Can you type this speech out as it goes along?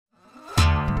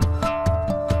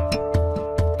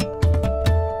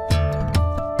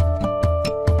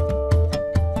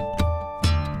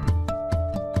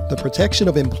protection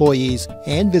of employees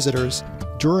and visitors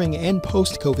during and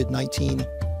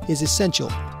post-COVID-19 is essential.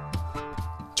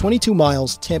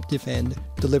 22miles TempDefend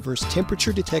delivers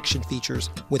temperature detection features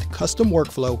with custom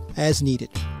workflow as needed.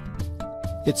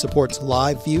 It supports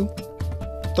live view,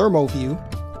 thermo view,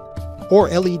 or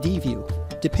LED view,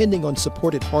 depending on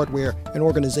supported hardware and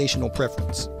organizational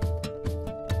preference.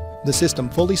 The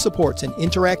system fully supports an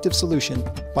interactive solution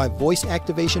by voice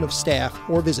activation of staff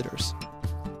or visitors.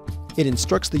 It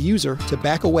instructs the user to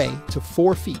back away to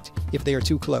 4 feet if they are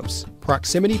too close,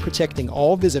 proximity protecting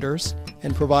all visitors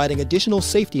and providing additional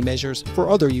safety measures for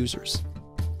other users.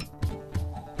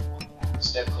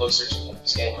 Step closer to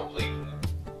scan complete.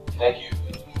 Thank you.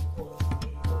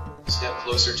 Step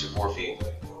closer to 4 feet.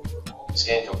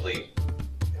 Scan complete.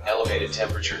 Elevated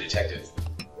temperature detected.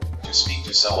 To speak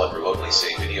to someone remotely,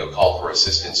 say video call for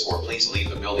assistance, or please leave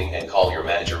the building and call your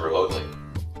manager remotely.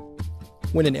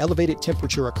 When an elevated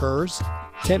temperature occurs,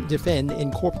 TempDefend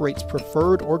incorporates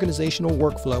preferred organizational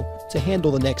workflow to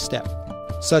handle the next step,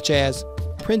 such as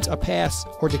print a pass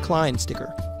or decline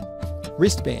sticker,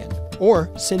 wristband,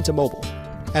 or send to mobile,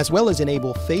 as well as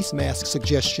enable face mask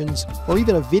suggestions or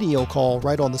even a video call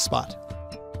right on the spot.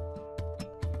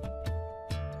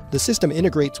 The system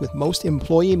integrates with most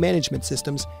employee management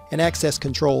systems and access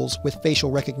controls with facial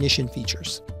recognition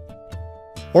features.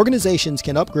 Organizations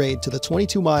can upgrade to the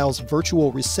 22miles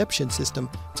virtual reception system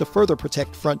to further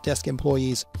protect front desk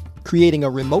employees, creating a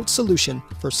remote solution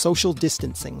for social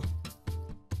distancing.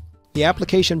 The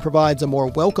application provides a more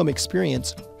welcome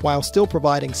experience while still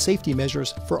providing safety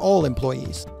measures for all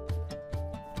employees.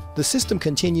 The system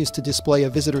continues to display a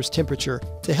visitor's temperature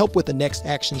to help with the next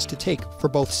actions to take for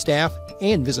both staff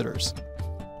and visitors.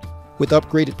 With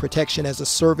upgraded protection as a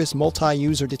service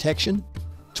multi-user detection,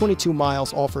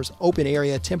 22miles offers open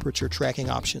area temperature tracking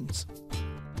options.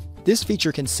 This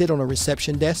feature can sit on a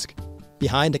reception desk,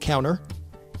 behind a counter,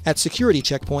 at security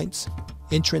checkpoints,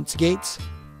 entrance gates,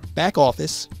 back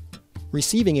office,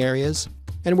 receiving areas,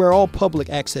 and where all public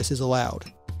access is allowed.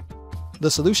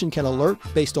 The solution can alert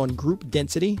based on group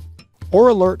density or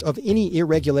alert of any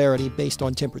irregularity based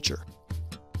on temperature.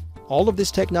 All of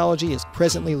this technology is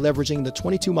presently leveraging the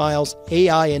 22miles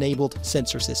AI-enabled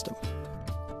sensor system.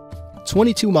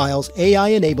 22miles AI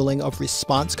enabling of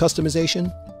response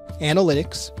customization,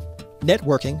 analytics,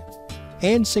 networking,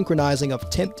 and synchronizing of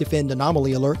TempDefend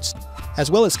anomaly alerts, as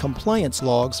well as compliance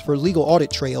logs for legal audit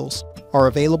trails, are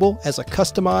available as a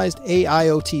customized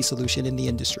AIoT solution in the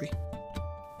industry.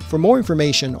 For more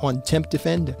information on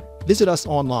TempDefend, visit us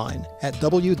online at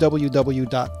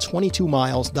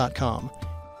www.22miles.com